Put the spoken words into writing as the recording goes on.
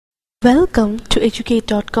Welcome to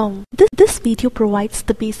educate.com. This video provides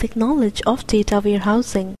the basic knowledge of data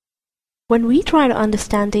warehousing. When we try to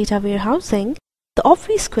understand data warehousing, the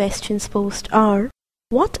obvious questions posed are: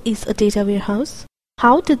 what is a data warehouse?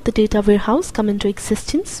 How did the data warehouse come into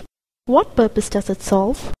existence? What purpose does it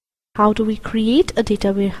serve? How do we create a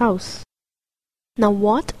data warehouse? Now,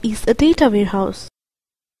 what is a data warehouse?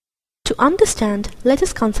 To understand, let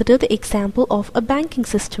us consider the example of a banking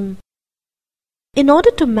system. In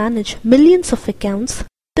order to manage millions of accounts,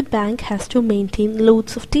 the bank has to maintain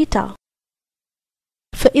loads of data.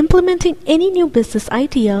 For implementing any new business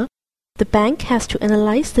idea, the bank has to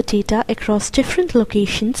analyze the data across different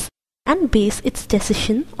locations and base its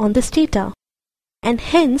decision on this data. And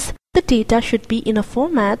hence, the data should be in a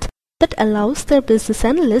format that allows their business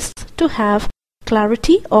analysts to have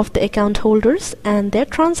clarity of the account holders and their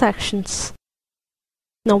transactions.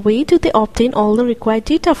 Now, where do they obtain all the required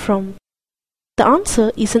data from? The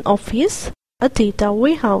answer is an obvious: a data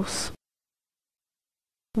warehouse.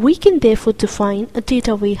 We can therefore define a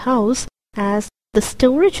data warehouse as the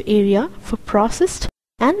storage area for processed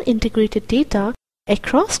and integrated data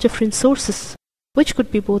across different sources, which could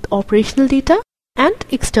be both operational data and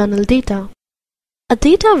external data. A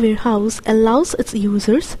data warehouse allows its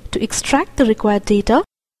users to extract the required data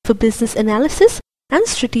for business analysis and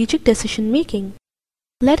strategic decision making.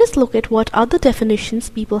 Let us look at what other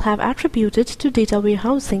definitions people have attributed to data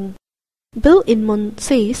warehousing. Bill Inmon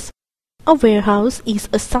says, a warehouse is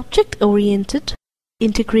a subject-oriented,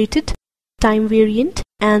 integrated, time-variant,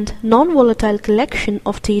 and non-volatile collection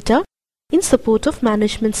of data in support of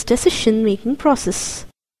management's decision-making process.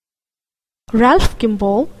 Ralph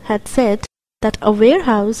Kimball had said that a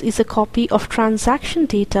warehouse is a copy of transaction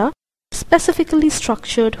data specifically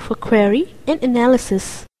structured for query and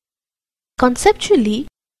analysis. Conceptually,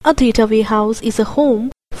 a data warehouse is a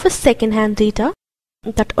home for second-hand data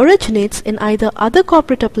that originates in either other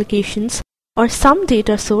corporate applications or some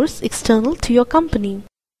data source external to your company.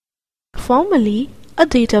 Formally, a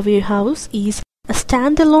data warehouse is a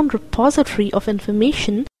standalone repository of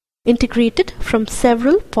information integrated from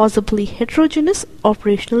several possibly heterogeneous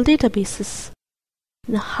operational databases.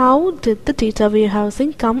 Now, how did the data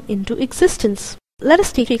warehousing come into existence? Let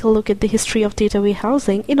us take a look at the history of data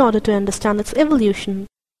warehousing in order to understand its evolution.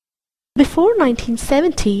 Before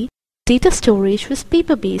 1970, data storage was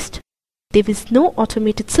paper-based. There was no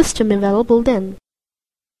automated system available then.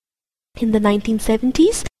 In the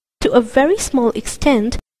 1970s, to a very small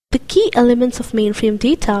extent, the key elements of mainframe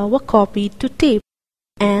data were copied to tape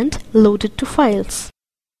and loaded to files.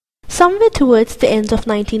 Somewhere towards the end of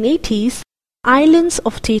 1980s, islands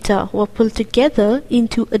of data were pulled together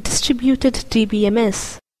into a distributed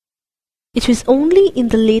DBMS. It was only in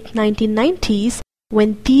the late 1990s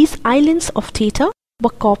when these islands of data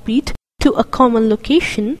were copied to a common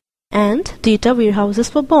location and data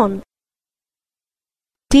warehouses were born.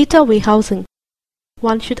 Data warehousing.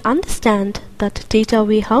 One should understand that data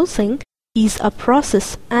warehousing is a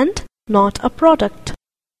process and not a product.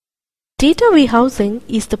 Data warehousing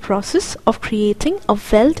is the process of creating a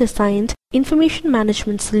well-designed information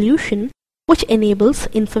management solution which enables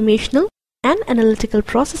informational and analytical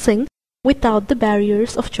processing without the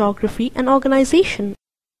barriers of geography and organization.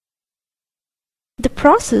 The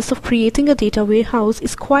process of creating a data warehouse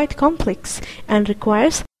is quite complex and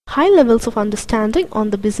requires high levels of understanding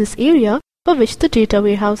on the business area for which the data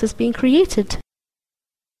warehouse is being created.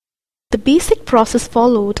 The basic process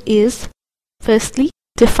followed is, firstly,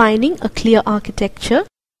 defining a clear architecture,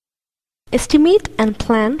 estimate and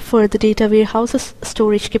plan for the data warehouse's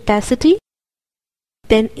storage capacity,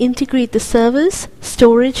 then integrate the servers,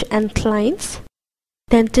 storage and clients,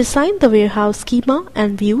 then design the warehouse schema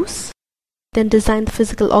and views, then design the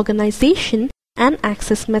physical organization and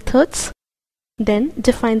access methods, then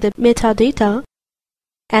define the metadata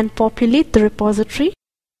and populate the repository,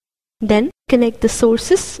 then connect the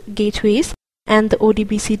sources, gateways and the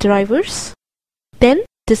ODBC drivers, then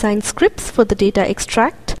design scripts for the data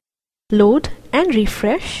extract, load and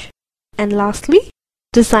refresh, and lastly,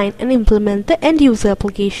 design and implement the end-user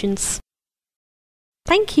applications.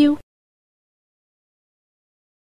 Thank you.